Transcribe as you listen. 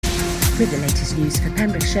With the latest news for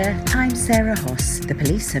Pembrokeshire, I'm Sarah Hoss. The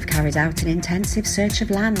police have carried out an intensive search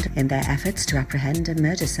of land in their efforts to apprehend a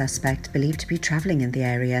murder suspect believed to be travelling in the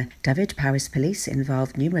area. Dyfed-Powys Police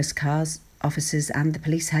involved numerous cars, officers and the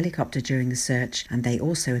police helicopter during the search, and they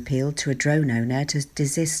also appealed to a drone owner to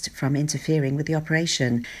desist from interfering with the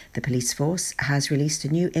operation. The police force has released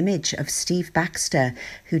a new image of Steve Baxter,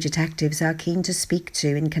 who detectives are keen to speak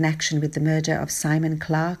to in connection with the murder of Simon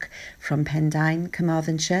Clark from Pendine,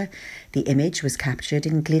 Carmarthenshire. The image was captured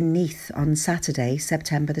in Glynneath on Saturday,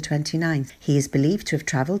 September the 29th. He is believed to have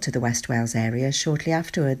travelled to the West Wales area shortly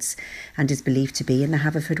afterwards and is believed to be in the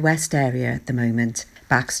Haverfordwest area at the moment.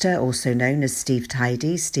 Baxter, also known as Steve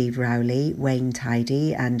Tidy, Steve Rowley, Wayne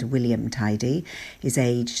Tidy and William Tidy, is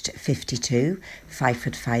aged 52, 5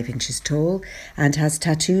 foot 5 inches tall, and has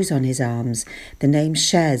tattoos on his arms, the name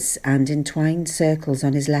Shez and entwined circles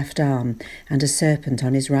on his left arm and a serpent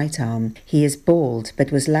on his right arm. He is bald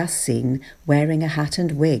but was last seen wearing a hat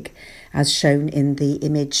and wig, as shown in the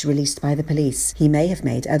image released by the police. He may have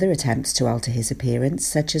made other attempts to alter his appearance,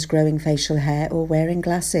 such as growing facial hair or wearing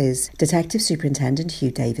glasses. Detective Superintendent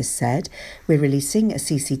Hugh Davis said, "We're releasing a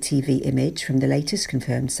CCTV image from the latest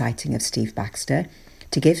confirmed sighting of Steve Baxter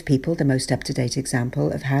to give people the most up-to-date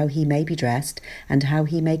example of how he may be dressed and how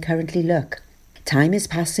he may currently look. Time is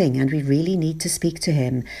passing and we really need to speak to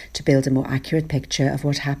him to build a more accurate picture of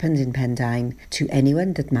what happened in Pendine. To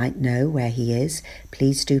anyone that might know where he is,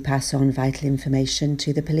 please do pass on vital information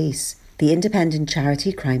to the police." The independent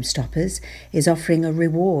charity Crime Stoppers is offering a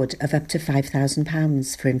reward of up to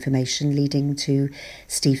 £5,000 for information leading to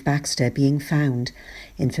Steve Baxter being found.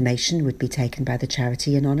 Information would be taken by the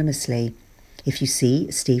charity anonymously. If you see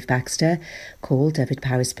Steve Baxter, call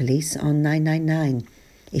Dyfed-Powys Police on 999.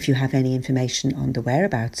 If you have any information on the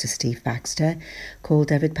whereabouts of Steve Baxter, call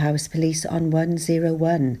Dyfed-Powys Police on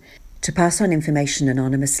 101. To pass on information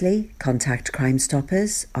anonymously, contact Crime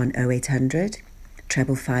Stoppers on 0800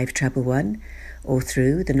 555 111 or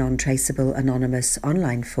through the non-traceable anonymous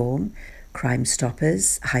online form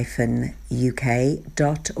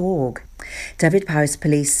crimestoppers-uk.org. Dyfed-Powys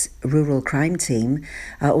Police Rural Crime Team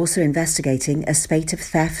are also investigating a spate of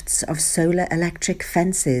thefts of solar electric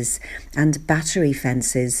fences and battery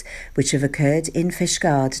fences which have occurred in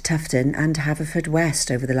Fishguard, Tufton and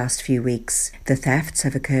Haverfordwest over the last few weeks. The thefts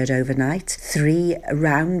have occurred overnight. 3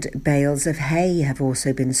 round bales of hay have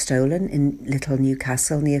also been stolen in Little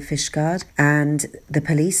Newcastle near Fishguard, and the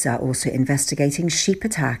police are also investigating sheep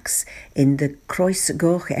attacks in the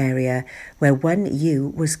Croesgoch area where 1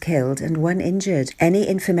 ewe was killed and 1 injured. Any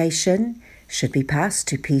information should be passed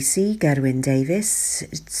to PC Gerwin Davis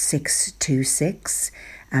 626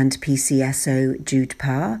 and PCSO Jude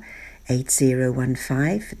Parr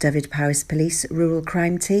 8015, Dyfed-Powys Police Rural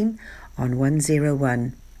Crime Team on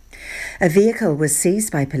 101. A vehicle was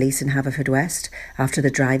seized by police in Haverfordwest after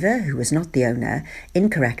the driver, who was not the owner,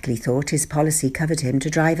 incorrectly thought his policy covered him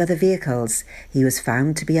to drive other vehicles. He was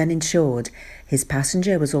found to be uninsured. His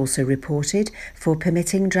passenger was also reported for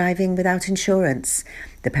permitting driving without insurance,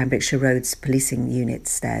 the Pembrokeshire Roads Policing Unit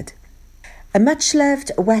said. A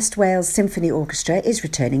much-loved West Wales Symphony Orchestra is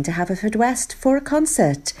returning to Haverfordwest for a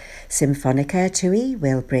concert. Symphonica Tui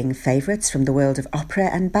will bring favourites from the world of opera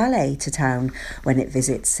and ballet to town when it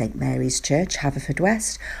visits St Mary's Church,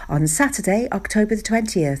 Haverfordwest, on Saturday, October the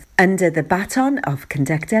 20th. Under the baton of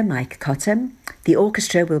conductor Mike Cottam, the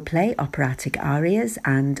orchestra will play operatic arias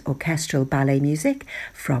and orchestral ballet music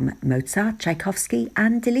from Mozart, Tchaikovsky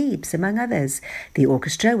and Delibes, among others. The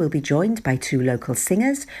orchestra will be joined by 2 local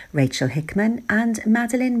singers, Rachel Hickman and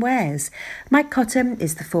Madeline Wares. Mike Cottam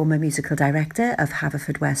is the former musical director of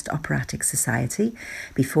Haverfordwest Operatic Society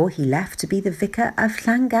before he left to be the vicar of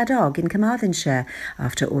Llangadog in Carmarthenshire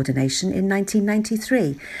after ordination in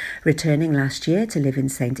 1993. Returning last year to live in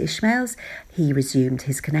St Ishmael's, he resumed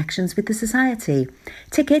his connections with the society.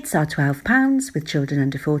 Tickets are £12 with children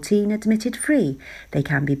under 14 admitted free. They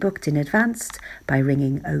can be booked in advance by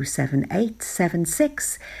ringing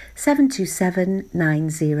 07876 727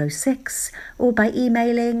 906 or by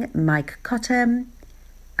emailing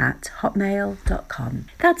mikecottam@hotmail.com.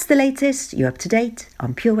 That's the latest. You're up to date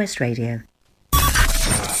on Pure West Radio.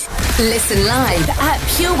 Listen live at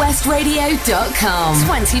purewestradio.com.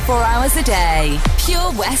 24 hours a day.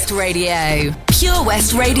 Pure West Radio. Pure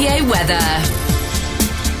West Radio weather.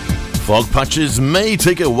 Fog patches may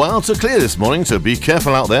take a while to clear this morning, so be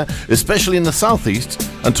careful out there, especially in the southeast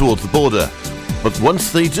and towards the border. But once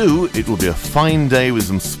they do, it will be a fine day with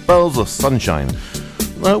some spells of sunshine.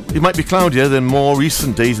 Well, it might be cloudier than more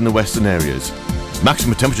recent days in the western areas.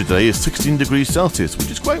 Maximum temperature today is 16 degrees Celsius, which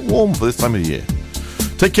is quite warm for this time of year.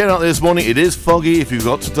 Take care out there this morning. It is foggy. If you've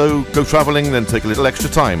got to go travelling, then take a little extra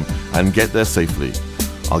time and get there safely.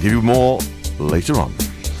 I'll give you more later on.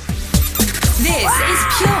 This is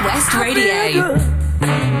Pure West Radio.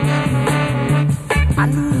 I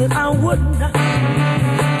knew that I wouldn't.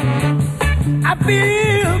 I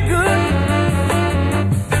feel good.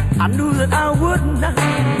 I knew that I wouldn't.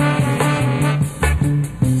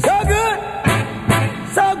 So good,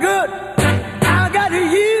 so good. I got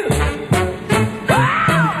you.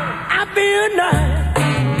 Wow, I feel nice.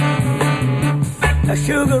 A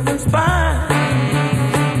sugar and spice.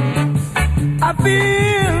 I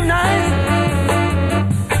feel nice.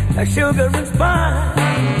 A sugar and spice.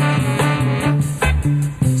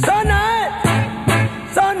 So nice,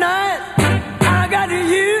 so nice. I got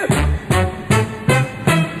you.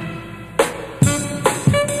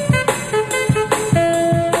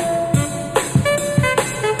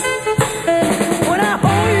 When I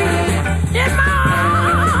hold you in my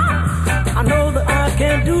arms, I know that I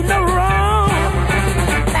can't do no wrong.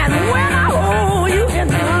 And when I hold you in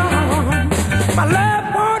my arms, my love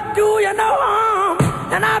won't do you no harm.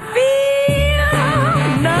 And I feel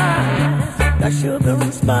nice, like sugar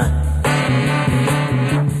and spice.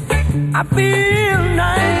 I feel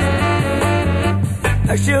nice,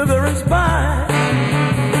 like sugar and spice.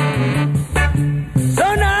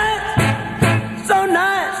 So nice, so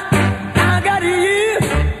nice, I got you.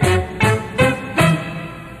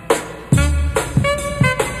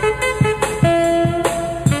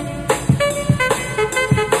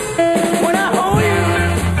 When I hold you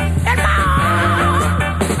in my arms,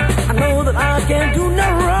 I know that I can't do no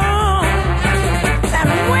wrong. And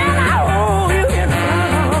when I hold you in my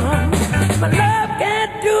arms, my love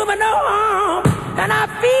can't do me no harm. And I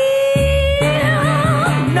feel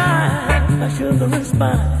nice, like sugar and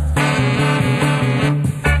spice.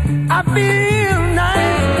 I feel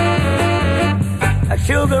nice, like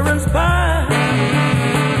sugar and spice.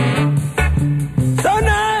 So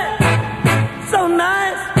nice, so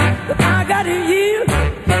nice, that I got you.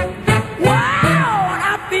 Wow,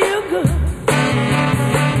 I feel good.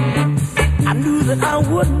 I knew that I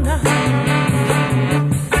wouldn't.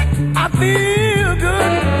 I feel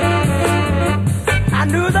good. I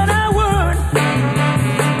knew that I would.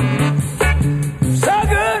 So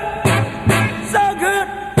good, so good,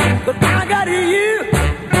 but I got you.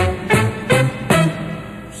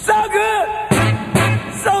 So good,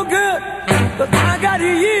 so good, but I got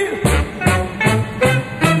you.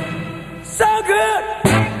 So good,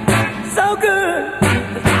 so good,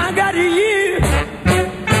 but I got you.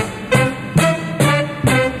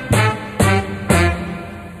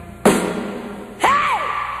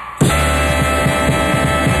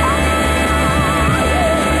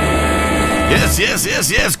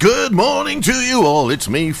 Yes. Good morning to you all. It's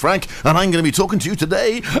me, Frank, and I'm going to be talking to you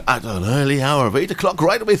today at an early hour of 8 o'clock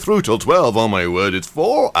right away through till 12. Oh, my word, it's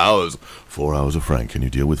 4 hours. 4 hours of Frank. Can you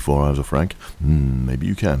deal with 4 hours of Frank? Maybe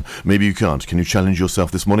you can. Maybe you can't. Can you challenge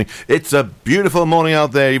yourself this morning? It's a beautiful morning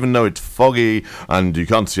out there, even though it's foggy and you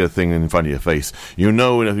can't see a thing in front of your face. You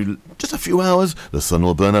know, in just a few hours, the sun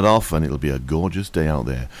will burn it off and it'll be a gorgeous day out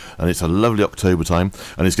there. And it's a lovely October time,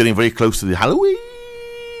 and it's getting very close to the Halloween.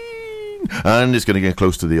 And it's going to get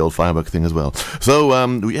close to the old firework thing as well. So,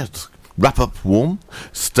 yes, wrap up warm,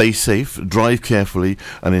 stay safe, drive carefully,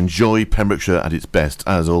 and enjoy Pembrokeshire at its best,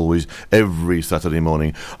 as always, every Saturday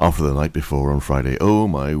morning after the night before on Friday. Oh,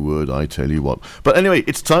 my word, I tell you what. But anyway,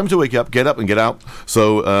 it's time to wake up, get up and get out.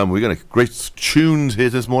 So we're going to great tunes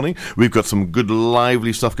here this morning. We've got some good,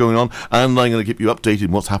 lively stuff going on, and I'm going to keep you updated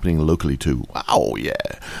on what's happening locally too. Wow,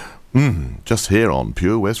 yeah. Just here on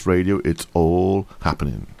Pure West Radio, it's all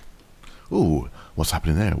happening. Ooh, what's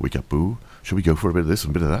happening there? Wake up, Boo. Should we go for a bit of this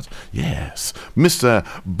and a bit of that? Yes. Mr.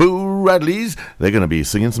 Boo Radleys, they're going to be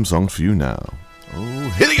singing some songs for you now. Oh,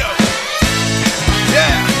 here they go.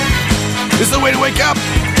 Yeah. This is the way to wake up.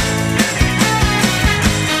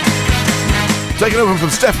 Taking over from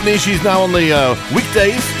Stephanie. She's now on the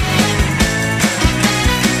weekdays.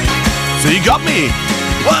 So you got me.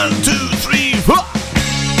 1, 2, 3, 4.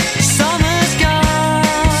 Summer's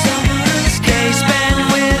gone. Summer's day spent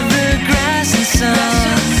with the grass and sun.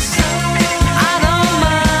 I don't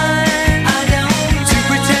mind. To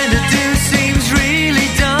pretend to do seems really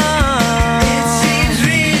dumb. It seems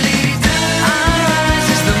really dumb. I rise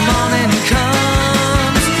as the morning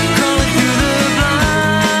comes, crawling through the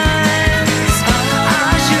blinds.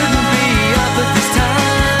 I shouldn't be up at this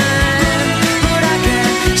time, but I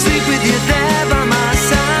can't sleep with you there by my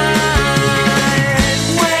side.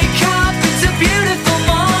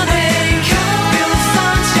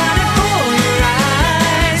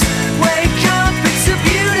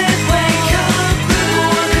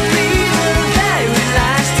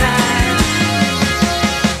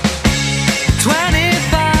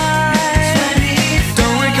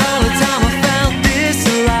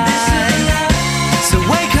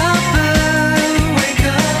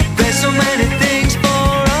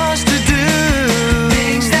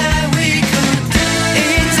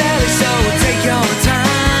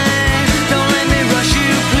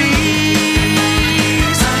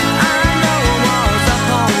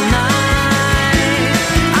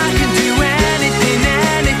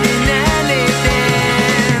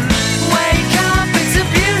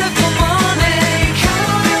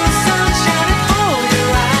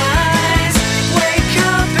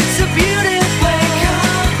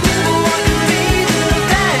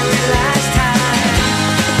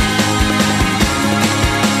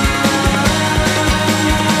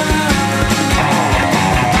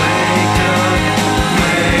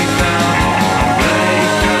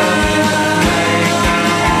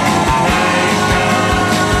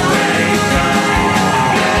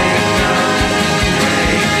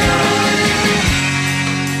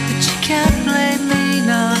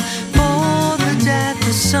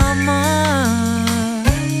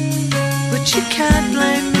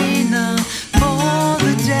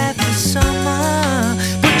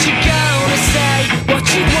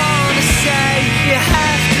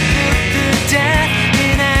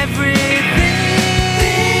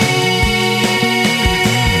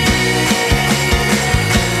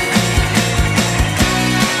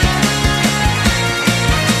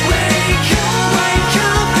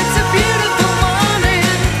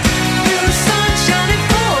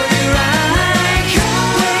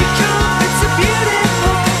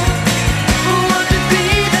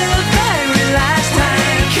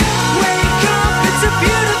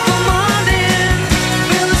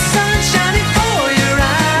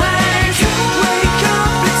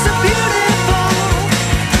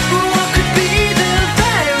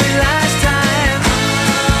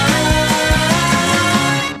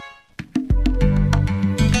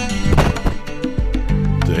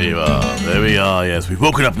 we are, yes. We've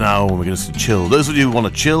woken up now and we're going to chill. Those of you who want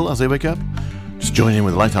to chill as they wake up, just join in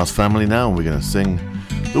with the Lighthouse family now and we're going to sing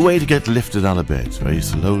The Way to Get Lifted Out of Bed. Very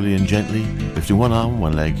slowly and gently, lifting one arm,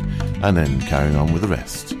 one leg, and then carrying on with the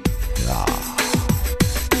rest.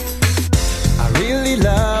 I really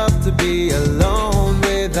love to be alone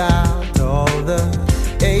without all the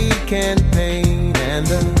ache and pain and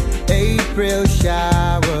the April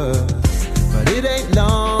showers. But it ain't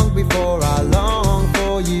long before I long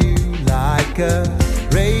for you, like a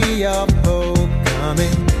ray of hope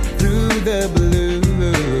coming through the blue.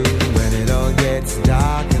 When it all gets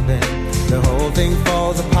dark and then the whole thing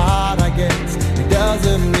falls apart, I guess it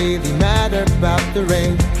doesn't really matter about the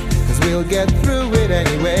rain, 'cause we'll get through it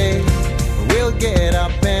anyway. We'll get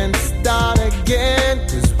up and start again,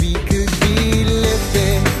 'cause we could be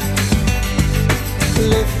lifted,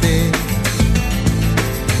 lifted,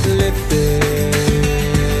 lifted.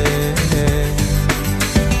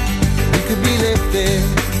 We could be lifted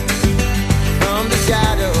from the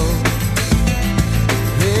shadow,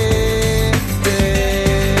 lifted.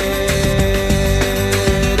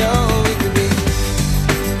 Oh, we could be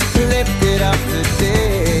lifted up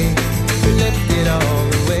today, lifted all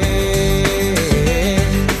the way.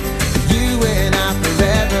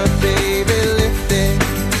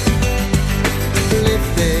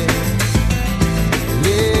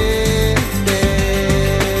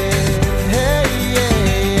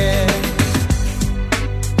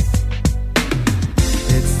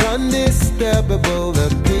 The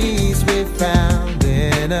peace we found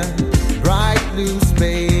in a bright blue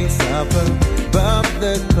space up above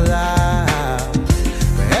the clouds,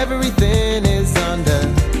 where everything is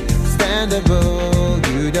understandable.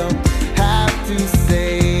 You don't have to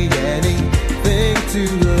say anything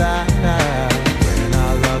too loud. When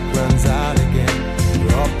our luck runs out again,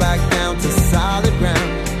 we're all back down to solid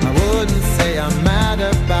ground. I wouldn't say I'm mad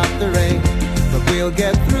about the rain, but we'll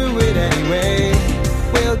get through it anyway.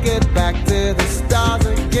 We'll get back to the stars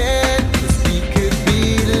again, 'cause we could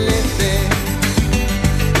be lifted,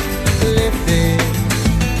 lifted,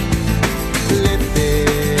 lifted.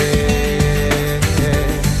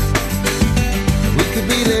 We could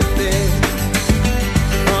be lifted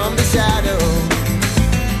from the shadow,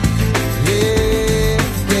 lifted.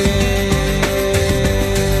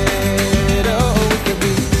 Oh, we could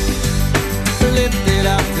be lifted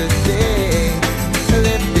up today,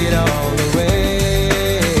 lifted all the way.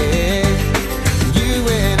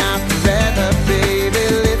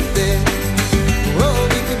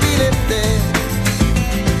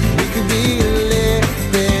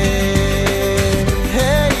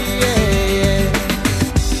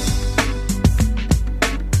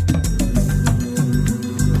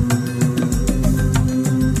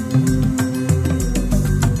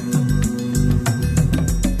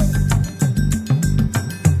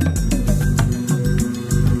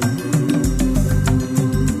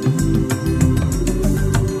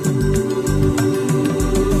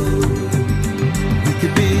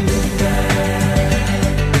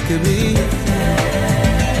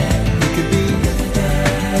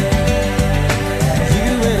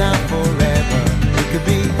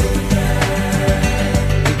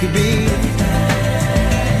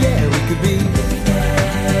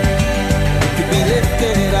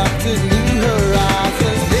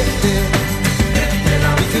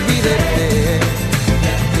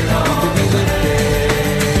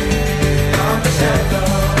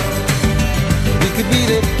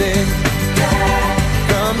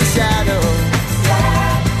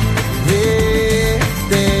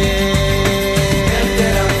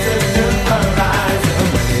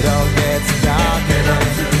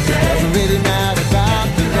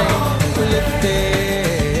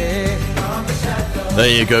 There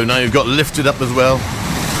you go, now you've got lifted up as well.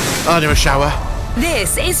 Under a shower.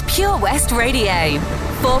 This is Pure West Radio.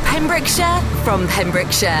 For Pembrokeshire, from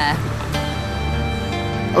Pembrokeshire.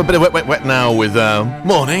 A bit of wet now with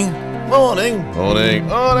morning.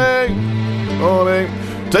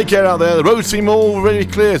 Take care out there. The roads seem all really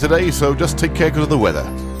clear today, so just take care because of the weather.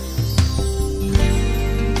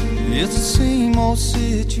 It's the same old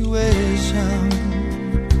situation,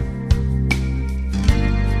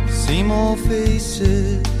 same old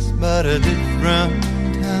faces, but a different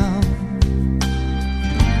town.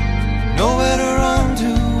 Nowhere to run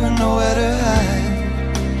to and nowhere to hide.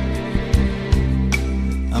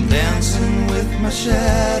 I'm dancing with my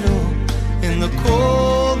shadow in the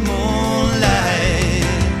cold moonlight.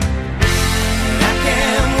 I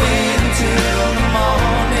can't wait until the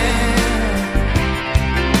morning.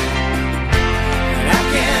 I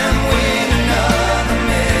can't wait another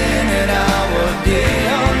minute, hour, day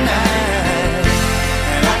or night.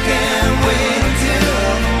 And I can't wait until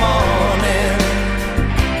the morning.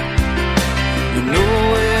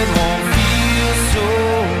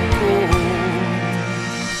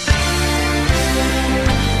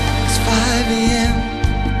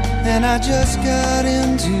 And I just got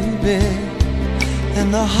into bed,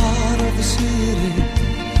 and the heart of the city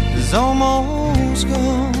is almost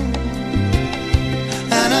gone.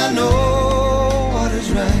 And I know what is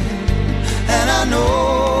right, and I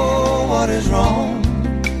know what is wrong.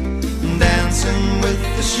 Dancing with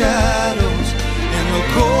the shadows in the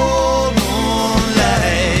cold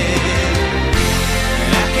moonlight.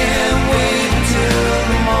 And I can't wait until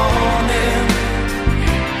the morning.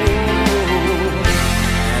 Oh,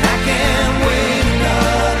 and I can't wait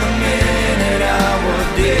another minute, hour,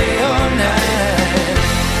 day or night.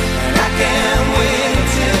 And I can't wait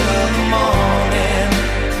until the morning.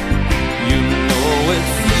 You know it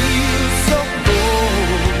feels so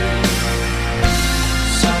good.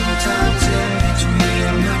 Sometimes in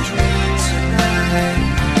between the dreams at night,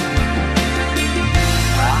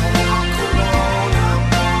 I walk alone, I'm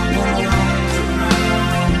on around.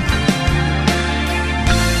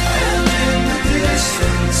 And in the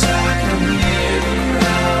distance I can hear the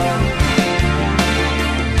crowd.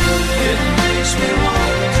 It makes me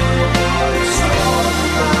wonder what it's all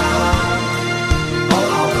about.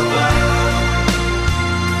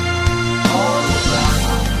 All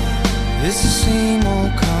about. It's the same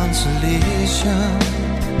old consolation.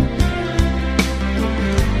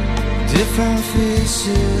 Different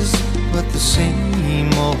faces, but the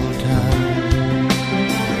same old time.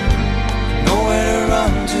 Nowhere to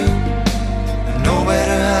run to, and nowhere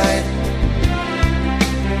to hide.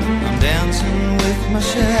 I'm dancing with my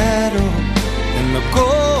shadow in the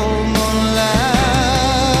cold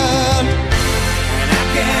moonlight. And I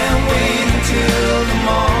can't wait until the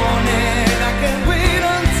morning. I can't wait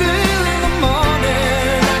until the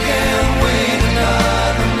morning. I can't wait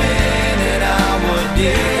another minute, hour,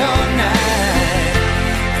 day or night.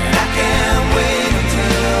 And I can't wait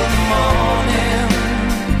until the morning.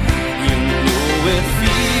 You know it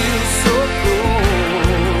feels so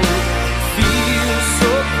good, feels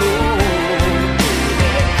so good.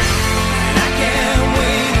 And I can't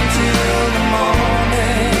wait until the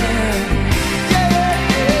morning. Yeah,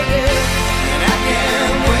 yeah, yeah. And I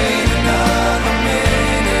can't wait another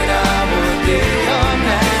minute, hour, day or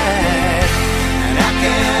night. And I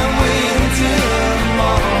can't wait until the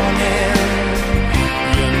morning.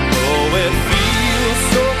 You know it feels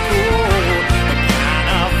so good, it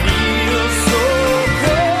kinda feels so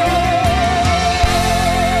good.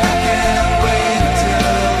 I can't wait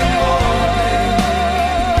until the morning.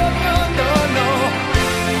 No, no, no.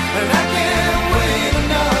 And I can't wait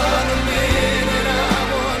another minute,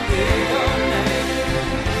 hour, day or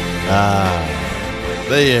night.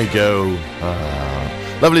 There you go.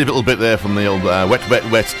 Lovely little bit there from the old Wet, Wet,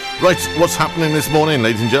 Wet. Right, what's happening this morning,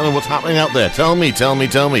 ladies and gentlemen? What's happening out there? Tell me.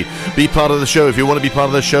 Be part of the show. If you want to be part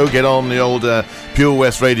of the show, get on the old Pure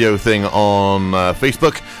West Radio thing on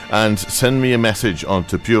Facebook and send me a message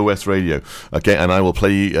onto Pure West Radio. Okay, and I will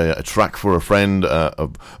play a track for a friend,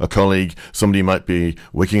 a colleague, somebody you might be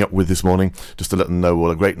waking up with this morning, just to let them know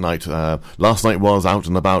what a great night last night was, out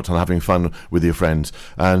and about and having fun with your friends.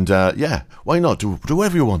 And yeah, why not? Do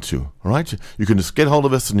whatever you want to, all right? You can just get hold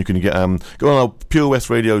of us and you can get go on our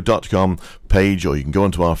purewestradio.com page, or you can go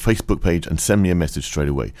onto our Facebook page and send me a message straight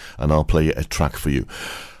away and I'll play a track for you.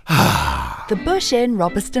 The Bush Inn,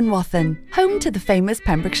 Robertson Wathen, home to the famous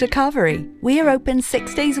Pembrokeshire Carvery. We are open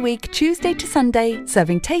 6 days a week, Tuesday to Sunday,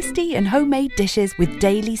 serving tasty and homemade dishes with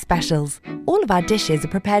daily specials. All of our dishes are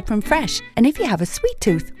prepared from fresh, and if you have a sweet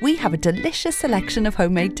tooth, we have a delicious selection of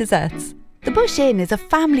homemade desserts. The Bush Inn is a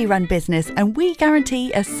family-run business and we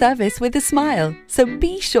guarantee a service with a smile. So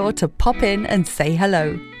be sure to pop in and say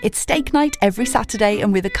hello. It's steak night every Saturday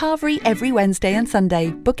and with a carvery every Wednesday and Sunday.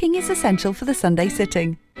 Booking is essential for the Sunday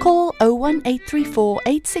sitting. Call 01834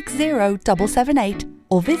 860 778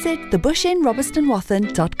 or visit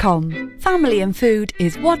thebushinrobertsonwathen.com. Family and food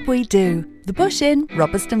is what we do. The Bush Inn,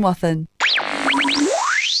 Robertson Wathen.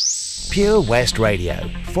 Pure West Radio,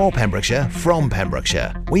 for Pembrokeshire, from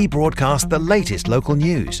Pembrokeshire. We broadcast the latest local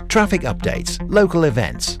news, traffic updates, local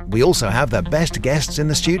events. We also have the best guests in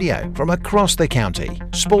the studio from across the county,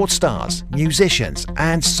 sports stars, musicians,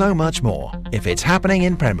 and so much more. If it's happening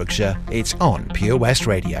in Pembrokeshire, it's on Pure West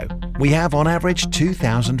Radio. We have on average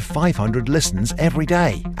 2,500 listens every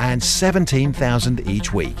day and 17,000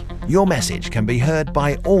 each week. Your message can be heard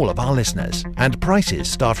by all of our listeners, and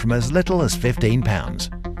prices start from as little as £15.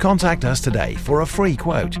 Contact us today for a free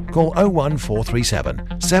quote. Call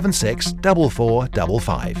 01437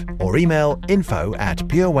 764455 or email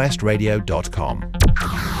info@purewestradio.com.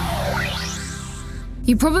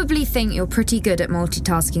 You probably think you're pretty good at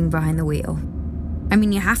multitasking behind the wheel. I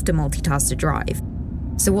mean, you have to multitask to drive.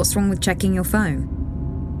 So what's wrong with checking your phone?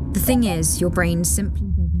 The thing is, your brain simply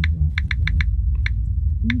doesn't work.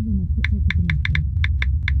 Even if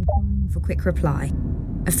For quick reply,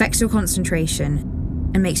 affects your concentration,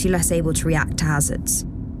 and makes you less able to react to hazards.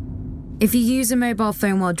 If you use a mobile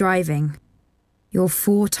phone while driving, you're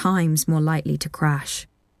 4 times more likely to crash.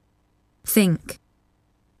 Think.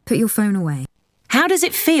 Put your phone away. How does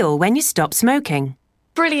it feel when you stop smoking?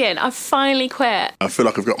 Brilliant, I've finally quit. I feel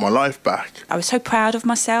like I've got my life back. I was so proud of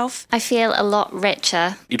myself. I feel a lot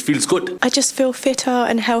richer. It feels good. I just feel fitter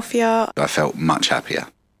and healthier. I felt much happier.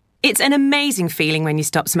 It's an amazing feeling when you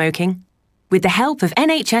stop smoking. With the help of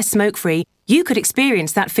NHS Smoke Free, you could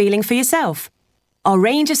experience that feeling for yourself. Our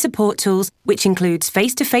range of support tools, which includes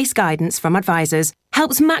face-to-face guidance from advisors,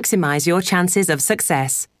 helps maximise your chances of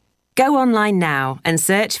success. Go online now and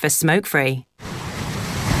search for Smoke Free.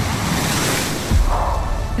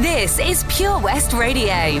 This is Pure West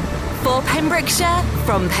Radio. For Pembrokeshire,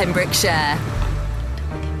 from Pembrokeshire.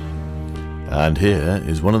 And here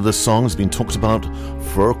is one of the songs being talked about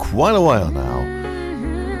for quite a while now.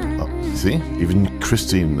 Oh, see, even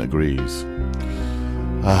Christine agrees.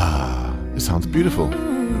 It sounds beautiful.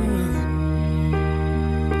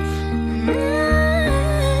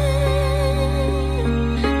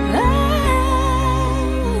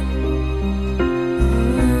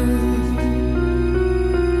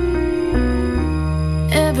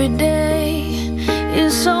 Every day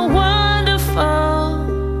is so wonderful,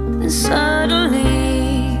 and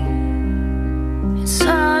suddenly it's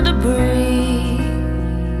hard to breathe.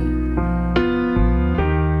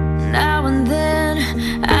 Now and then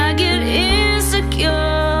I get insecure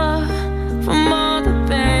from all the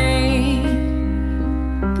pain.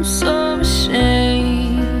 I'm so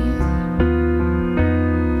ashamed.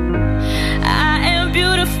 I am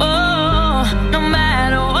beautiful, no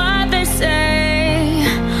matter what they say.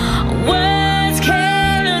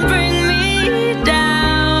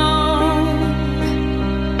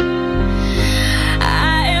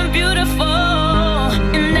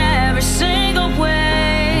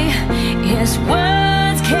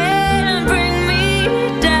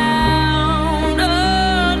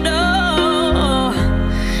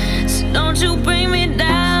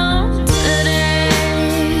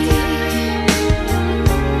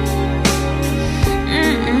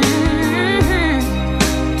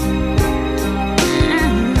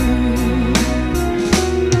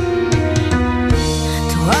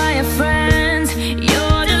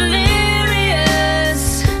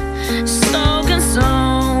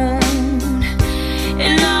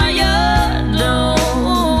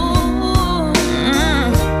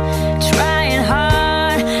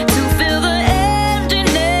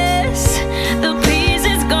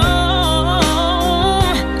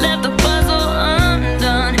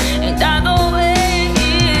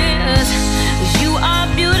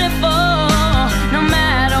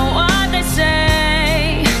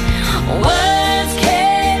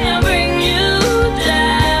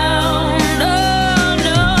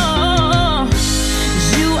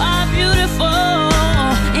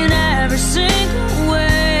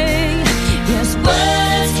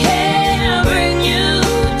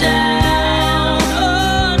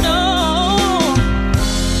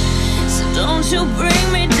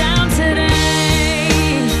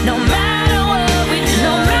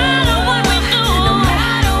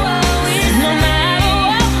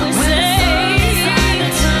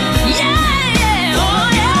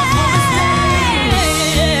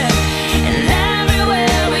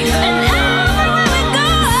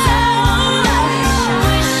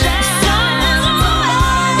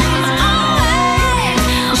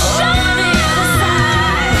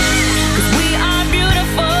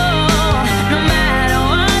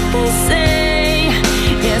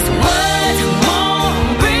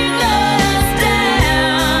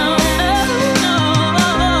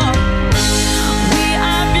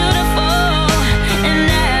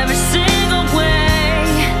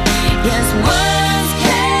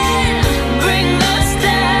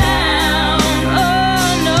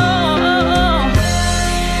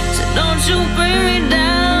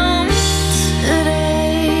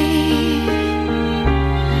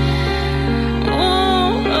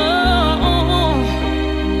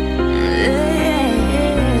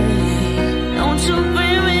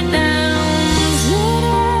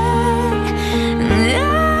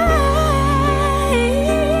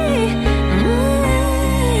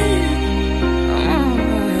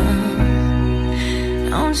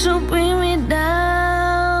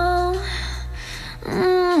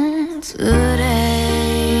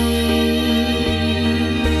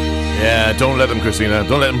 Don't let them, Christina.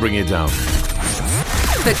 Don't let them bring you down.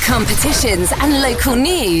 For competitions and local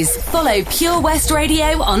news, follow Pure West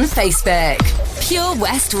Radio on Facebook. Pure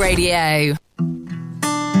West Radio.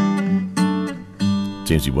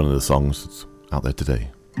 Seems to be one of the songs that's out there today.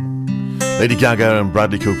 Lady Gaga and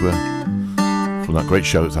Bradley Cooper from that great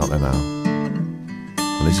show that's out there now.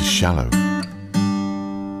 And this is Shallow.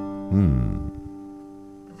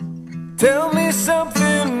 Tell me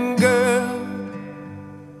something, girl.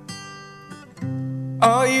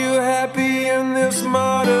 Are you happy in this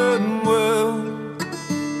modern world?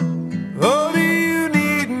 Or do you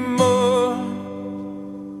need more?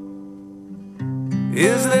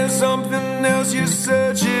 Is there something else you're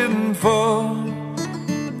searching for?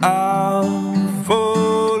 I'm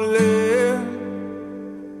falling.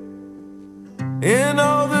 In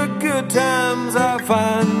all the good times I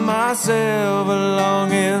find myself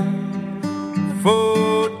longing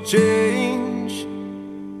for change,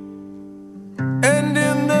 and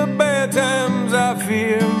in the bad times I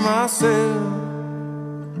fear myself.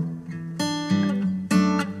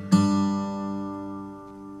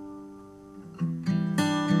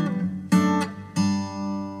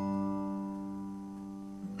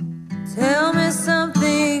 Tell me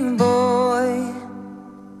something, boy.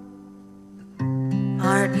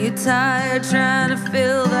 Aren't you tired trying to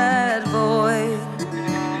fill that void?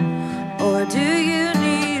 Or do you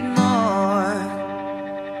need more?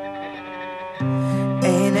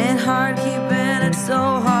 Ain't it hard keeping it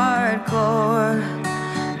so hardcore?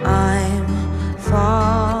 I'm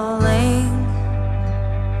falling.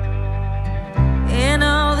 In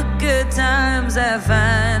all the good times I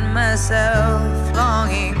find myself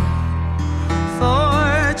longing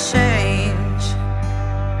for change,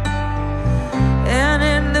 and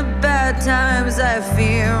in the bad times I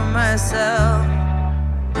fear myself.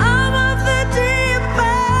 I'm of the deep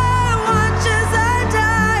end, watch as I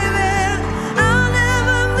dive in. I'll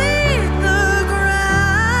never leave the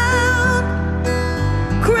ground.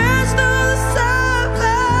 Crash through the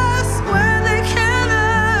surface where they can't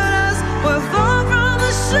hurt us. We're far from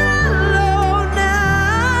the shallow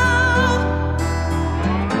now.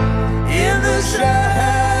 In the shallow,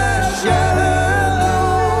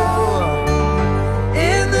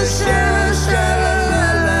 in the shallow.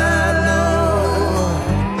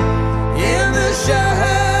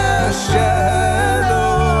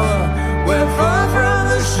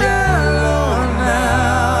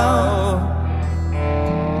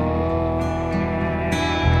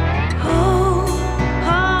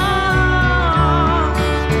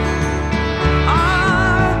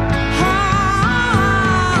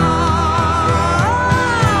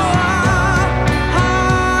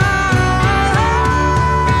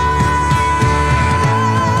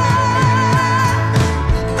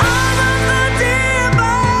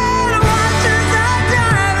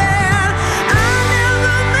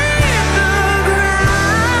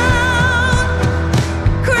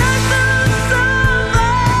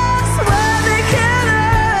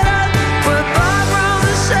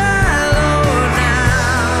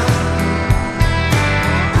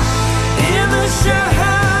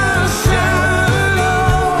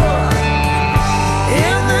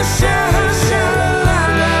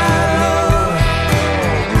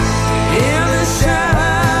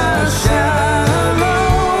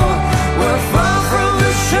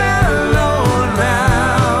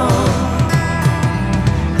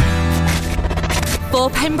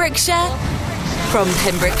 Pembrokeshire, from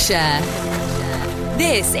Pembrokeshire.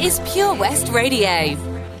 This is Pure West Radio.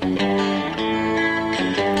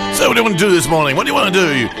 So what do you want to do this morning? What do you want to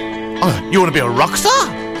do? You want to be a rock star?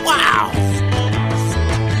 Wow!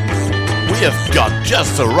 We have got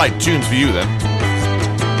just the right tunes for you then.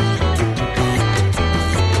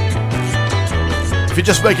 If you're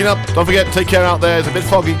just waking up, don't forget, take care out there. It's a bit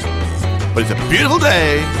foggy, but it's a beautiful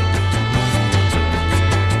day.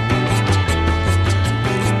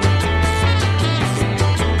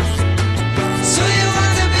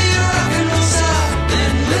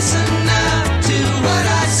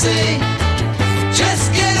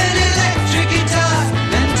 Just get an electric guitar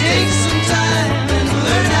and take some time and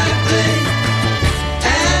learn how to play.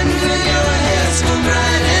 And when your hair's come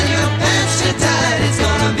right and your pants are tight, it's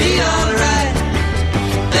gonna be alright.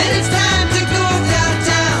 Then it's time to go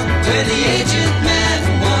downtown where the agent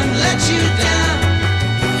man won't let you down.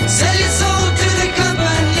 Sell your soul to the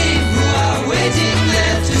company who are waiting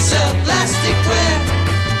there to sell plasticware.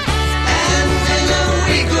 And in a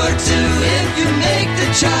week or two, if you make the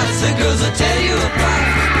charts, the girls will tear you apart.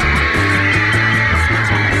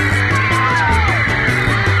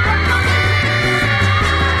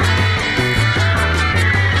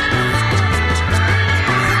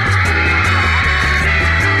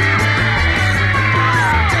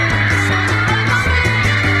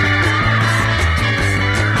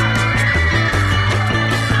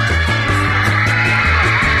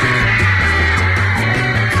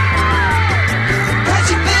 Put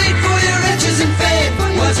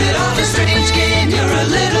you're a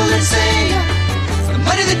little insane. The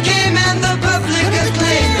money, the game, and the public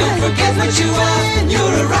acclaim. Don't forget what you are,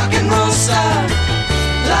 you're a rock and roll star.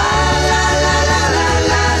 La la la la la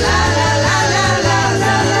la la la la la la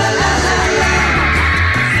la la la la.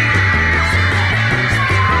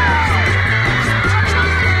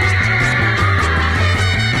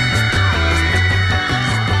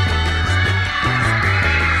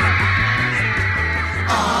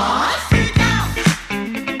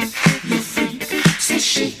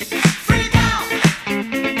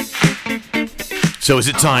 So is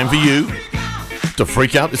it time for you to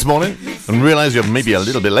freak out this morning and realise you're maybe a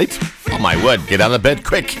little bit late? Oh my word, get out of bed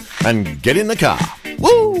quick and get in the car.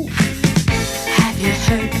 Woo! Have you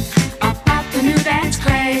heard about the new dance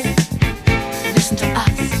craze? Listen to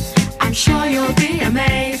us, I'm sure you'll be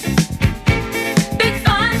amazed. Big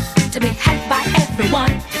fun to be had by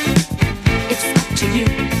everyone. It's up to you,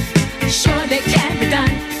 sure they can be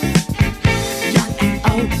done. Young and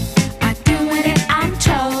old are doing it, I'm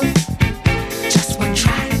told. Just one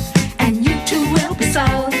try and you too will be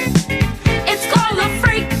sold. It's called a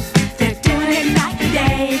freak, they're doing it night and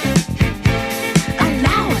day.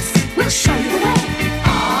 Allow us, we'll show you the way.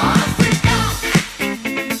 Aw, freak out.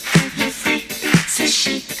 You freak, so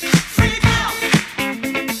chic. Freak out.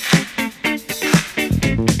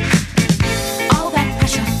 All that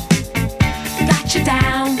pressure got you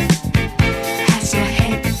down. Has your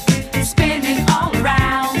head spinning all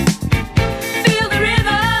around. Feel the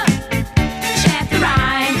rhythm, chant the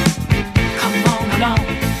rhyme. Come on along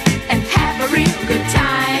and have a real good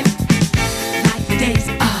time. Like the days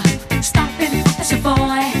of stomping as a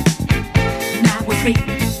boy. Now we're free.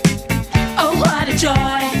 Oh, what a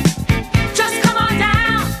joy. Just come on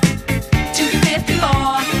down to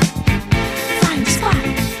 54. Find a spot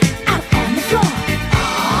out on the floor.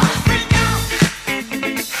 Aw, freak out.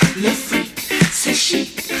 Le freak, c'est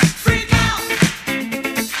chic. Freak out.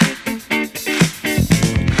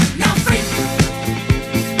 Now freak.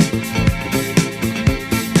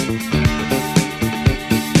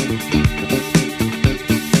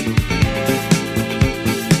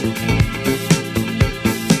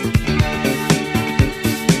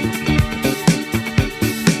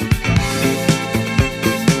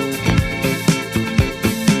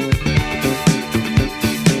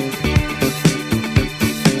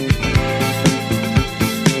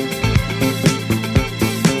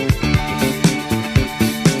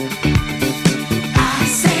 I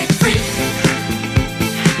said freak.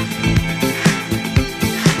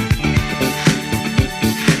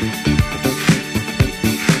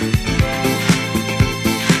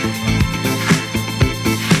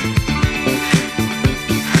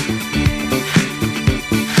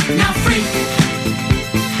 Now freak.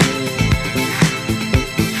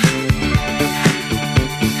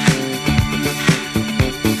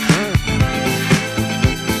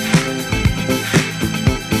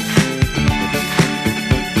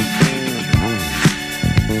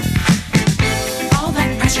 All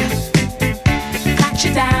that pressure got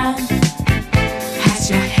you down. Has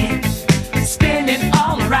your head spinning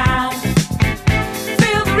all around.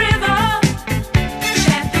 Feel the rhythm,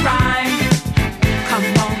 chant the rhyme. Come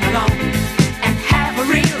on along and have a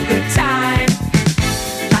real good time.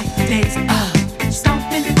 Like the days of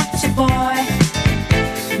stomping as a boy.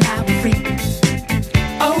 Now we're free.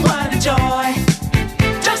 Oh, what a joy.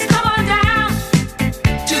 Just come on down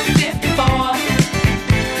to 54.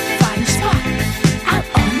 Find a spot out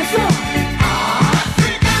on the floor. Aw,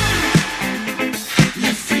 freak out.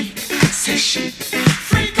 Le freak, c'est chic.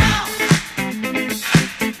 Freak out.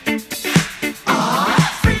 Aw,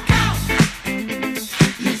 freak out.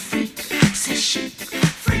 Le freak, c'est chic.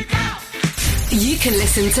 Freak out. You can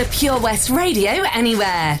listen to Pure West Radio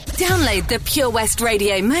anywhere. Download the Pure West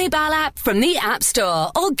Radio mobile app from the App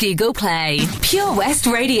Store or Google Play. Pure West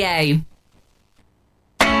Radio.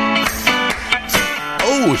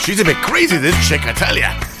 Oh, she's a bit crazy, this chick, I tell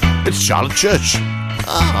ya. It's Charlotte Church.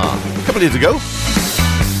 A couple of years ago.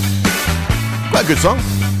 Quite a good song.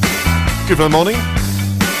 Good for the morning.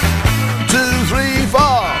 2, 3, 4.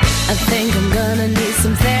 I think I'm gonna need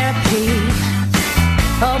some therapy.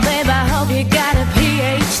 Oh, babe, I hope you got a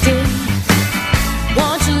PhD.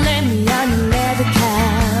 Won't you lay me on the leather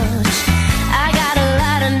couch? I got a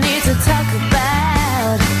lot I need to talk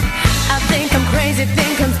about. I think I'm crazy,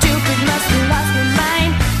 think I'm stupid, must have lost my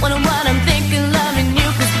mind. When what I'm thinking, loving you,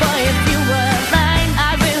 'cause boy, if you were mine,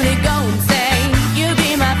 I'd really go insane. You'd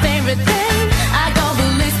be my favorite thing. I go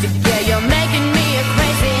ballistic, yeah, you're making me a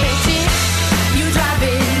crazy chick. You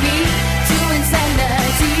driving me to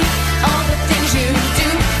insanity. All the things you do,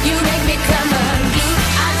 you make me come unglued.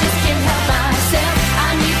 I just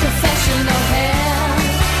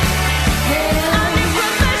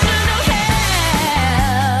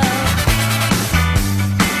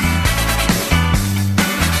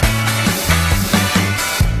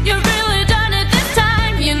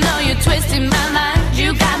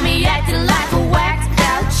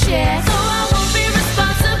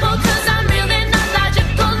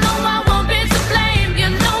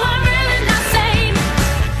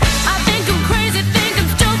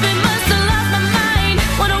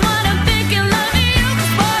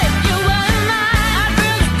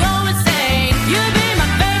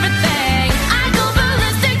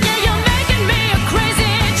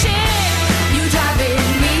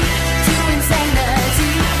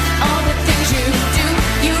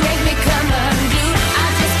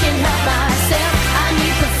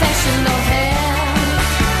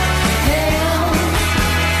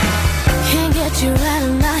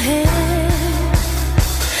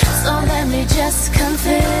Baby, just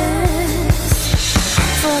confess.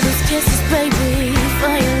 For these kisses, baby,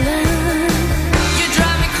 for your love. You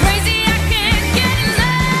drive me crazy, I can't get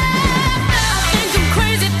enough. I think I'm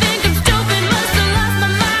crazy, think I'm stupid, must have lost my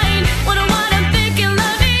mind. Wonder what I'm thinking,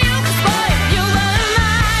 loving you, 'cause boy, if you were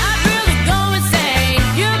mine, I'd really go insane.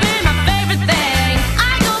 You'd be my favorite thing.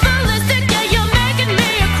 I go ballistic, yeah, you're making me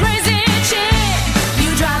a crazy chick. You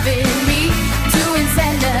driving me to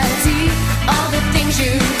insanity. All the things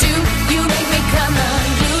you do, you make me come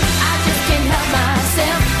unglued. I just can't help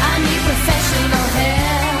myself. I need professional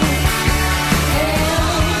help.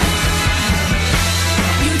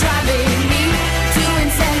 You driving me to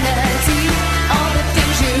insanity. All the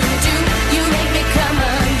things you do, you make me come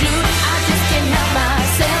unglued. I just can't help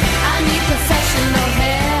myself. I need professional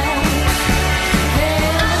help.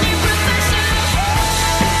 I need professional help.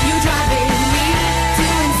 You driving me to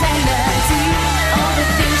insanity. All the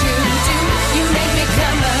things you do, you make me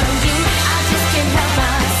come unglued. I just can't help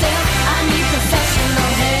myself. I need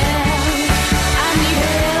professional help. I need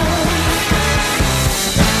help.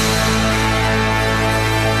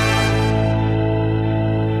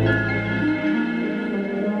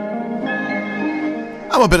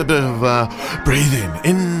 How about a bit of breathing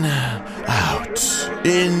in, out,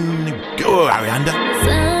 in, go, Arianda.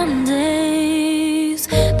 Some days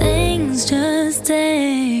things just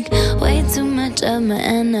take way too much of my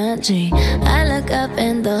energy. I look up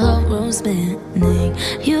and the whole room's spinning.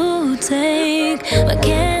 You take my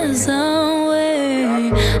cares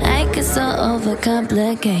away. I get so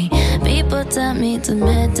overcomplicate. People tell me to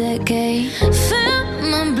medicate. Feel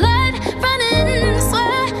my blood running,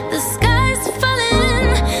 swear the sky's falling.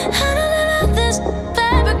 I don't know this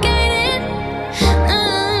fabricated.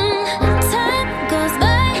 Time goes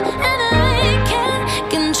by and I can't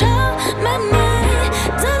control my mind.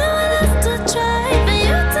 Don't know what else to try, but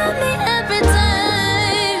you tell me every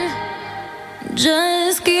time.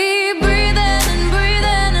 Just keep breathing and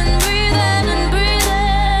breathing and breathing and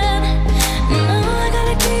breathing. No, I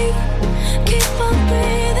gotta keep on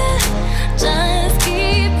breathing. Just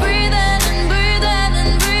keep breathing and breathing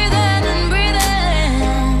and breathing and breathing.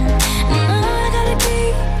 No, I gotta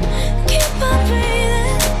keep on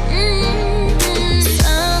breathing.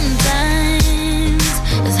 Sometimes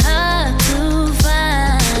it's hard to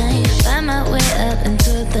find my way up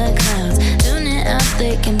into the clouds. Tuning out,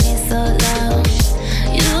 they can be so loud.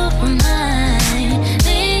 You remind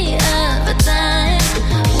me of a time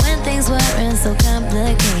when things weren't so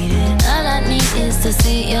complicated. All I need is to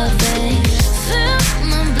see your face. Feel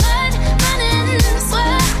my blood running,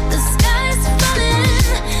 swear the sky's falling.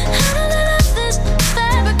 I don't know this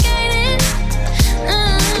fabricated.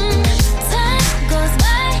 Time goes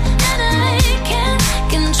by and I can't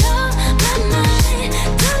control my mind.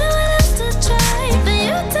 Don't know what else to try, but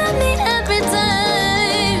you tell me every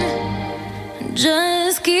time.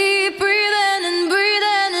 Just keep breathing and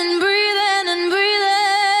breathing and breathing and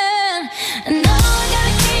breathing. And now I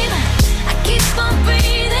gotta keep on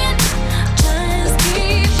breathing. Just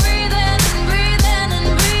keep breathing and breathing and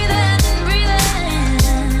breathing and breathing.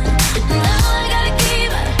 And now I gotta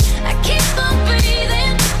keep on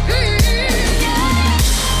breathing.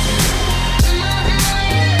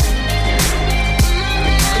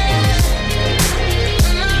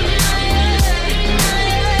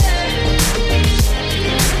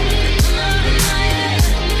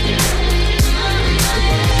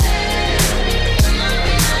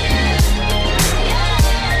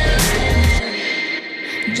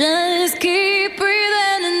 Just keep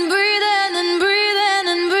breathing and breathing and breathing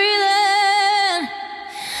and breathing.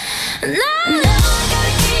 Now I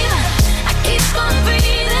gotta keep on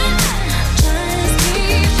breathing. Just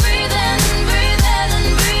keep breathing and breathing and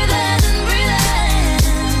breathing and breathing.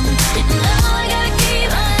 Now I gotta keep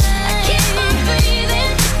on breathing.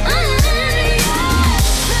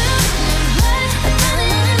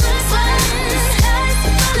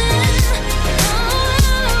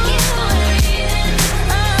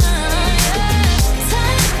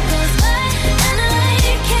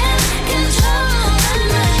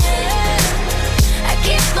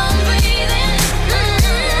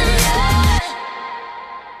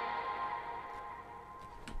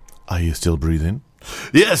 Are you still breathing?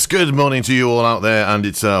 Yes, good morning to you all out there, and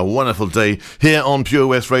it's a wonderful day here on Pure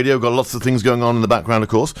West Radio. Got lots of things going on in the background, of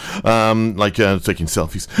course, like taking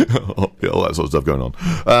selfies, all that sort of stuff going on.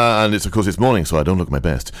 And it's, of course, it's morning, so I don't look my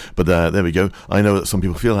best. But there we go. I know that some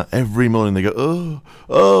people feel that every morning. They go,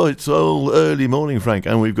 oh, it's all early morning, Frank,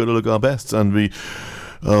 and we've got to look our best, and we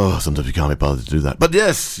Oh, sometimes you can't be bothered to do that. But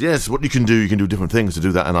yes, what you can do different things to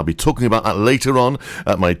do that, and I'll be talking about that later on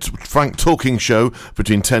at my Frank Talking show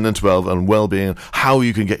between 10 and 12 on well-being, how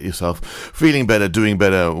you can get yourself feeling better, doing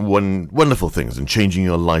better, wonderful things, and changing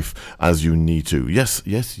your life as you need to. Yes,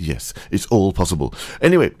 it's all possible.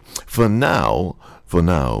 Anyway, for now, we're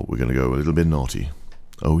going to go a little bit naughty.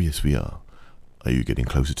 Oh, yes, we are. Are you getting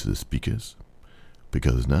closer to the speakers?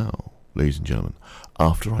 Because now, ladies and gentlemen,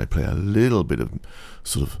 after I play a little bit of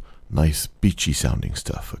sort of nice beachy sounding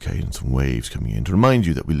stuff, okay, and some waves coming in to remind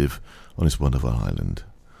you that we live on this wonderful island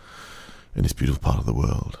in this beautiful part of the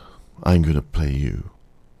world, I'm going to play you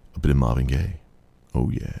a bit of Marvin Gaye. Oh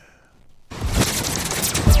yeah.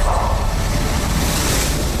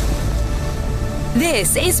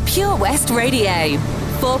 This is Pure West Radio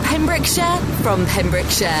for Pembrokeshire from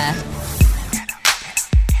Pembrokeshire.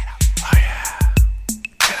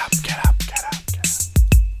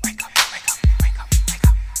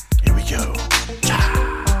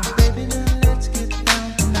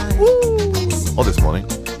 Or this morning.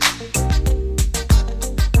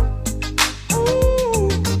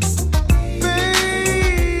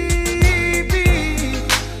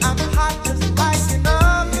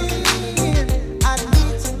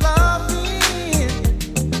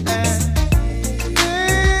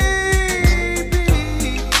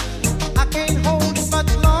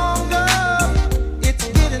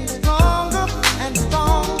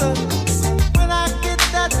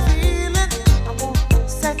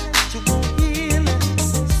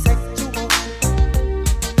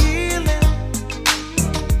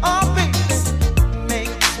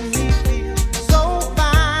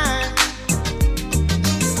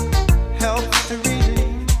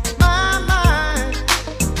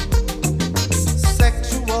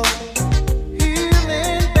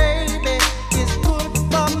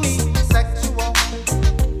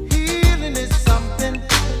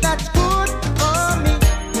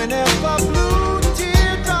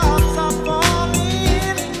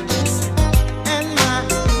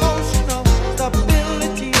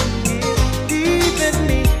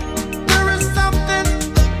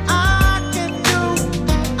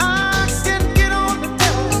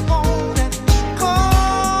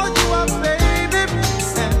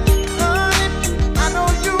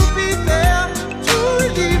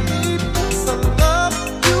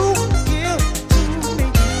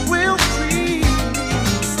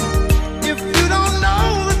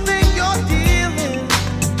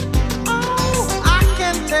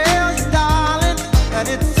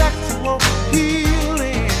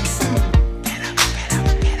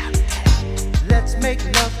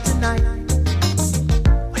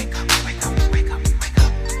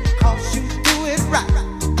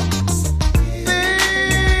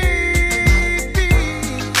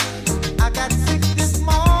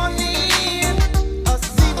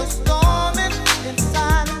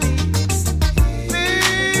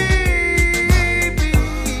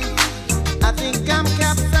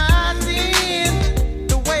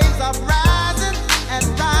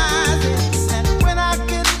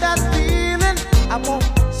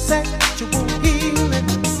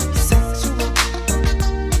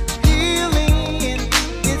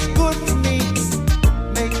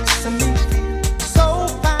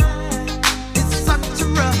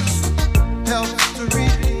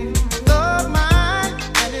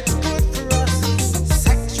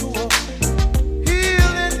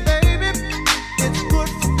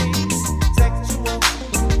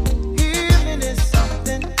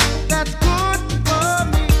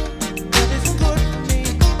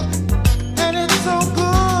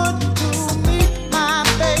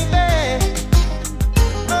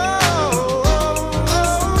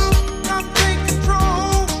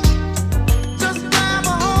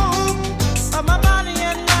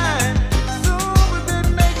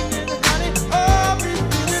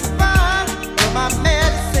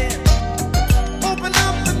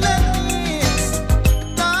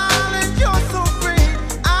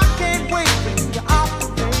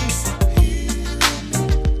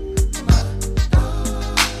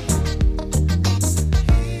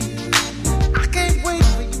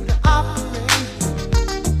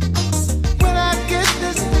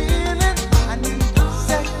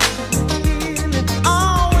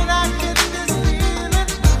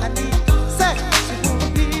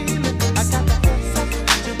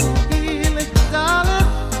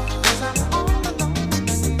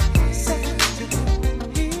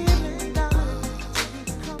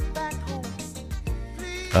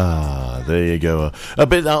 There you go. A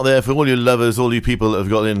bit out there for all you lovers, all you people that have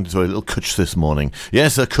got into a little cwtch this morning.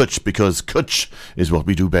 Yes, a cwtch, because cwtch is what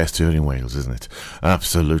we do best here in Wales, isn't it?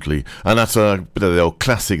 Absolutely. And that's a bit of the old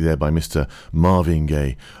classic there by Mr. Marvin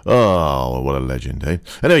Gaye. Oh, what a legend, eh?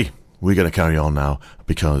 Anyway, we're going to carry on now,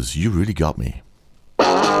 because you really got me.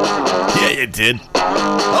 Yeah, you did.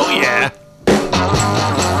 Oh, yeah.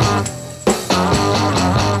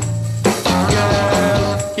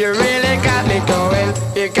 Girl, you really got me going.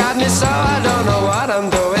 You got me so I don't know what I'm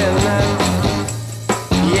doing.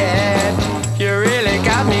 Yeah, you really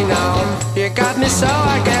got me now. You got me so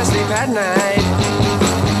I can't sleep at night.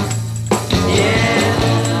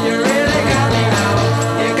 Yeah, you really got me now.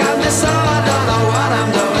 You got me so I don't know what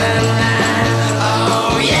I'm doing.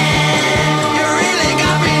 Oh yeah, you really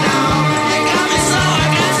got me now. You got me so I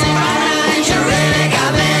can't sleep at night. You really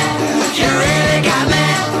got me. You really got me.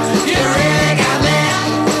 You really got me.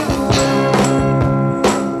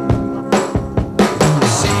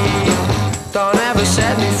 See, don't ever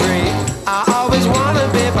set me free. I always wanna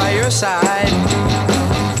be by your side.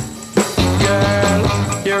 Girl,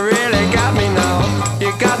 you really got me now.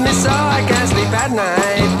 You got me so I can't sleep at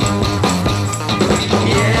night.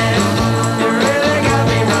 Yeah, you really got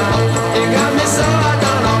me now. You got me so I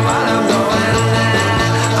don't know what I'm doing.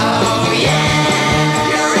 Oh yeah,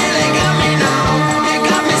 you really got me now. You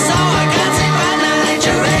got me so I can't sleep at night.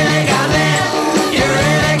 You really got me. You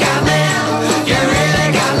really got me. You really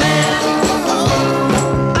got me.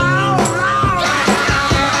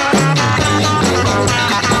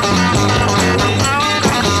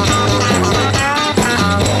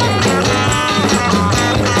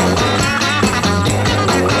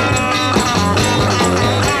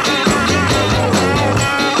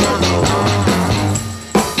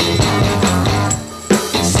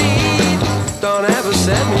 See, don't ever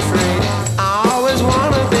set me free. I always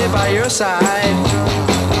wanna be by your side.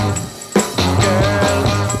 Girl,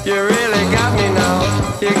 you really got me now.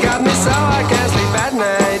 You got me so I can't sleep at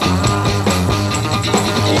night.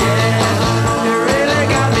 Yeah, you really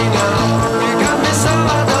got me now. You got me so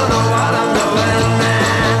I don't know what I'm doing.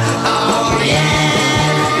 Oh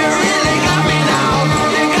yeah, you really got me now.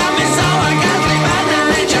 You got me so I can't sleep at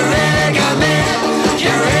night. You really got me.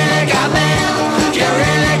 You really got me. You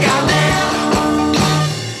really got me.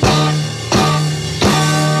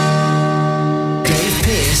 Dave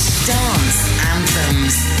Pearce Dance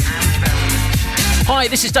Anthems. Hi,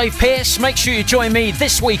 this is Dave Pearce. Make sure you join me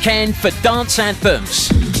this weekend for Dance Anthems.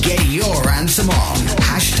 Get your anthem on.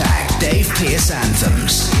 Hashtag Dave Pearce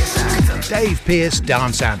Anthems. Dave Pearce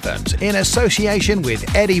Dance Anthems in association with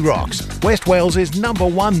Eddie Rocks, West Wales's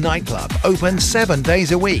 #1 nightclub, open 7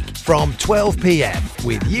 days a week from 12 p.m.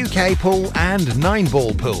 with UK pool and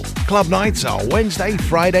 9-ball pool. Club nights are Wednesday,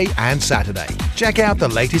 Friday and Saturday. Check out the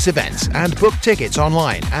latest events and book tickets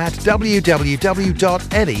online at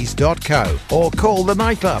www.eddies.co or call the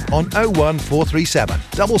nightclub on 01437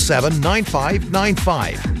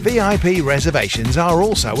 779595. VIP reservations are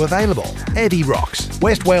also available. Eddie Rocks,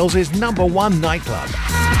 West Wales's #1 nightclub.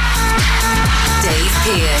 Dave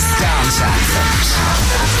Pearce Dance Anthems.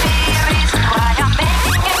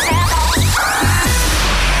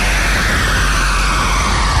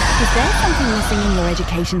 Is there something missing in your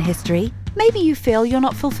education history? Maybe you feel you're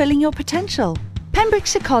not fulfilling your potential.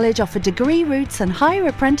 Pembrokeshire College offer degree routes and higher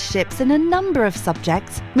apprenticeships in a number of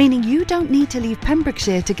subjects, meaning you don't need to leave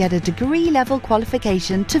Pembrokeshire to get a degree-level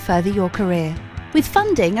qualification to further your career. With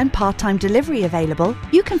funding and part-time delivery available,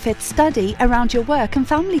 you can fit study around your work and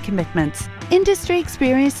family commitments.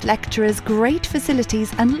 Industry-experienced lecturers, great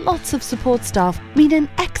facilities and lots of support staff mean an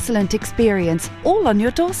excellent experience, all on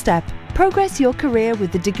your doorstep. Progress your career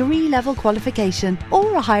with the degree-level qualification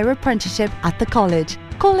or a higher apprenticeship at the college.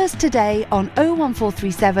 Call us today on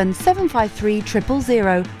 01437 753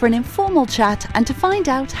 000 for an informal chat and to find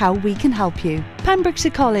out how we can help you.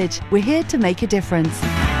 Pembrokeshire College, we're here to make a difference.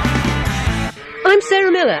 I'm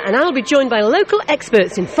Sarah Miller and I'll be joined by local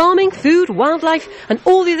experts in farming, food, wildlife and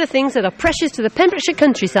all the other things that are precious to the Pembrokeshire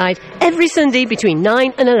countryside every Sunday between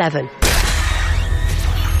 9 and 11.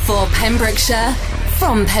 For Pembrokeshire,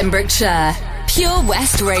 from Pembrokeshire, Pure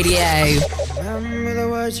West Radio. Remember the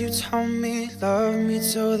words you told me, love me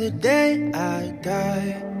till the day I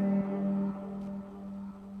die.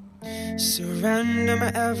 Surrender my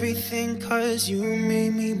everything, 'cause you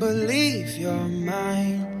made me believe you're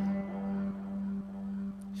mine.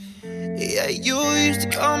 Yeah, you used to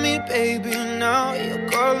call me baby, now you're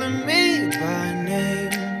calling me by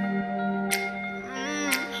name.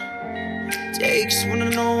 Takes one to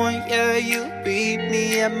know one, yeah, you beat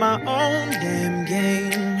me at my own damn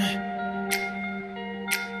game.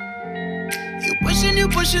 You push it Wishing you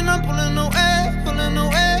pushing, I'm pulling away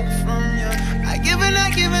from you. I give and I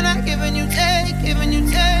give and I give and you take, giving you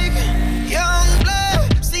take. Young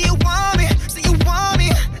blood, see you want me,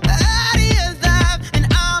 out of your life, and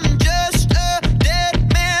I'm just a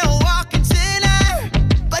dead man walking tonight.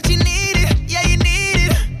 But you need it, yeah you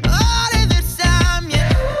need it, all of the time,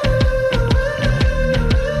 yeah.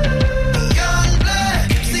 Young blood,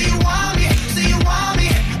 see you want me,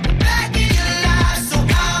 back in your life, so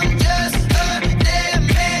I'm just a dead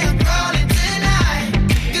man crawling tonight.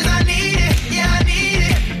 'Cause I need it, yeah I need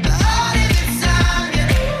it, all of the time, yeah.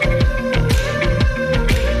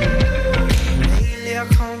 Lately our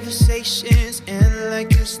conversations end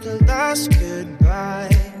like it's the last goodbye.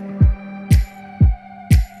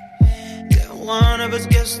 Yeah, one of us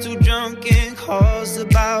gets too drunk and calls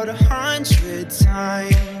about 100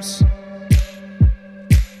 times.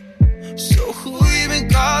 So who you been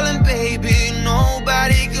calling, baby?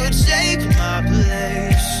 Nobody could take my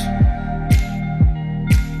place.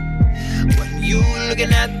 When you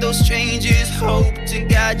looking at those strangers, hope to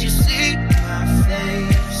God you see my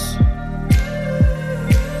face.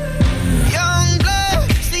 Young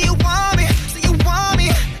blood, see you want me,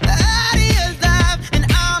 out of your life, and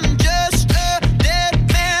I'm just a dead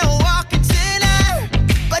man walking tonight.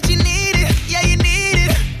 But you need it, yeah you need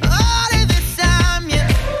it, all of the time, yeah.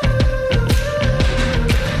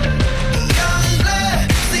 Young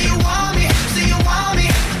blood, see you want me,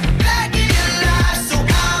 back in your life, so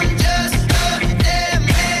I'm just a dead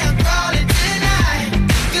man crawling tonight.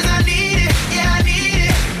 'Cause I need it, yeah I need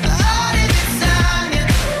it, all of the time, yeah.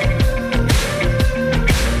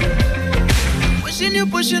 Wishing you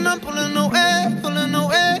pushing, I'm pulling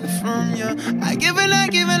away from you. I give and I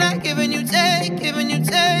give and I give and you take, giving you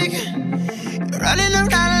take. You're running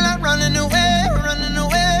around and I'm running away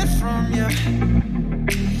from you,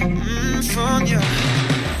 from you.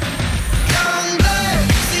 Young blood,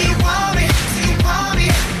 see you want me,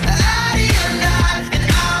 out of your life, and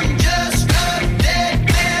I'm just a dead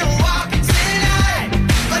man walking tonight.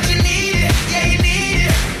 But you need it, yeah you need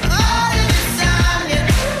it, all of the time, yeah.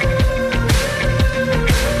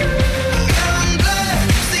 Young blood,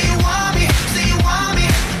 see you want me,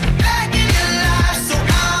 back in your life, so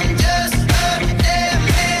I'm just a dead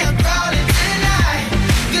man crawling tonight.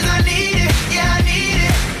 'Cause I need it, yeah I need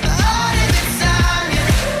it, all of the time, yeah.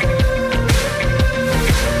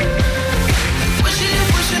 Wishing you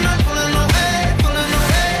pushing, I'm pulling away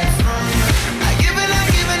from you. I give and I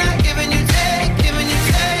give and I give and you take, giving you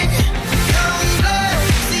take. Young blood,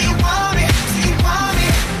 see you want me, out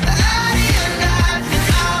of your life, and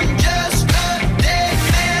I'm just a dead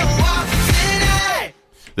man walking tonight.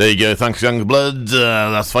 There you go, thanks Young Blood.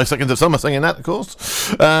 That's 5 Seconds of Summer singing that, of course.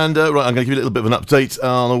 And right, I'm going to give you a little bit of an update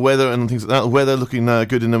on the weather and things like that. The weather looking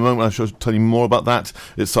good in a moment. I shall tell you more about that.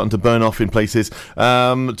 It's starting to burn off in places.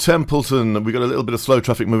 Templeton, we've got a little bit of slow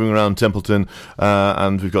traffic moving around Templeton,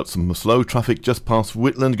 and we've got some slow traffic just past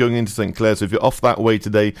Whitland going into St Clair. So if you're off that way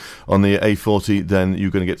today on the A40, then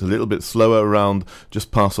you're going to get a little bit slower around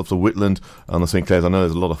just past off the Whitland on the St Clairs. I know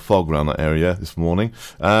there's a lot of fog around that area this morning.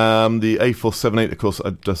 The A478, of course,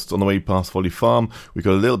 just on the way past Folly Farm, we've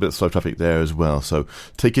got a little bit of slow traffic there as well. So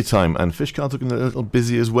take your time. And Fishguard's looking a little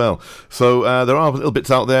busy as well. So there are little bits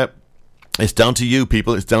out there. It's down to you,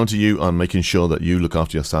 people. It's down to you on making sure that you look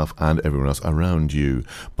after yourself and everyone else around you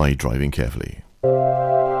by driving carefully.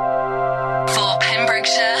 For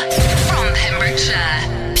Pembrokeshire, from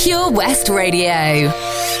Pembrokeshire, Pure West Radio.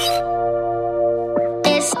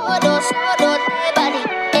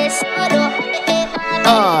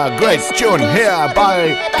 Great tune here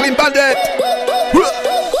by Clean Bandit.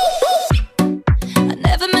 I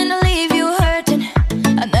never meant to leave you hurting.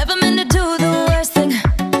 I never meant to do the worst thing.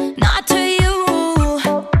 Not to you.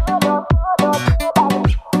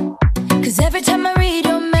 'Cause every time I read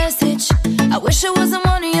your message, I wish I wasn't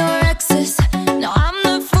one of your exes. No, I'm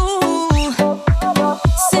the fool.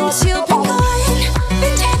 Since you've been gone,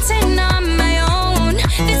 been dancing on my own.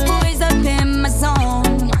 These boys up in my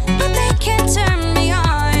zone, but they can't turn me on.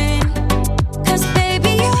 'Cause baby,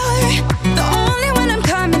 you're the only one I'm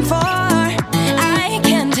coming for. I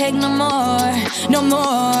can't take no more, no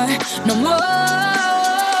more, no more.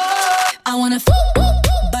 I wanna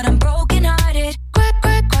but I'm broken hearted. Cry,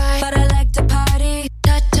 cry, cry, but I like to party.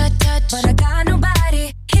 Touch, touch, touch, but I got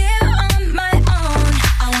nobody here on my own.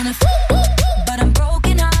 I wanna but I'm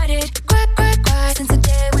broken hearted. Cry, cry, cry, since the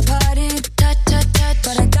day we parted. Touch, touch, touch,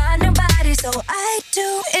 but I got nobody, so I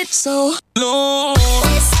do it so low.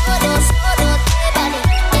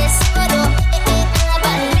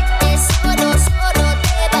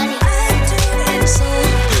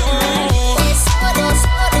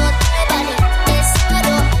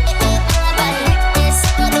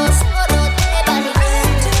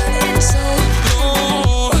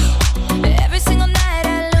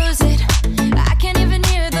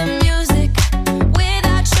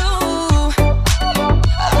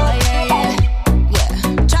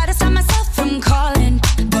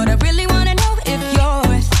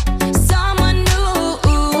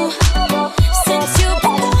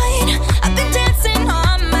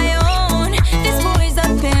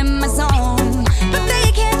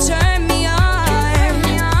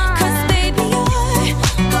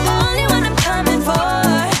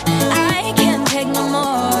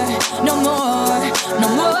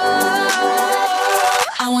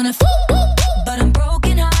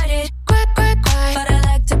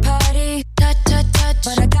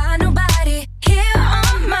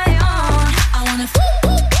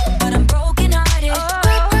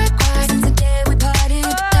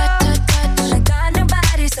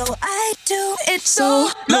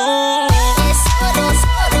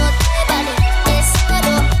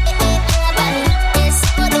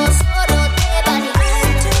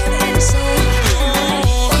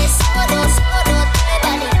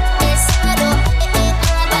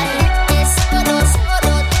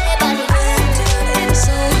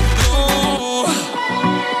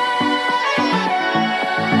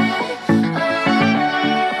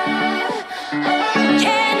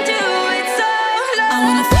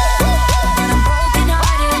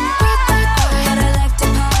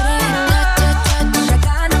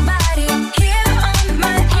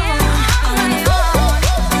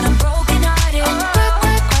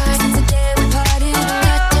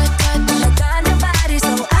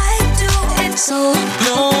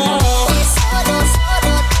 No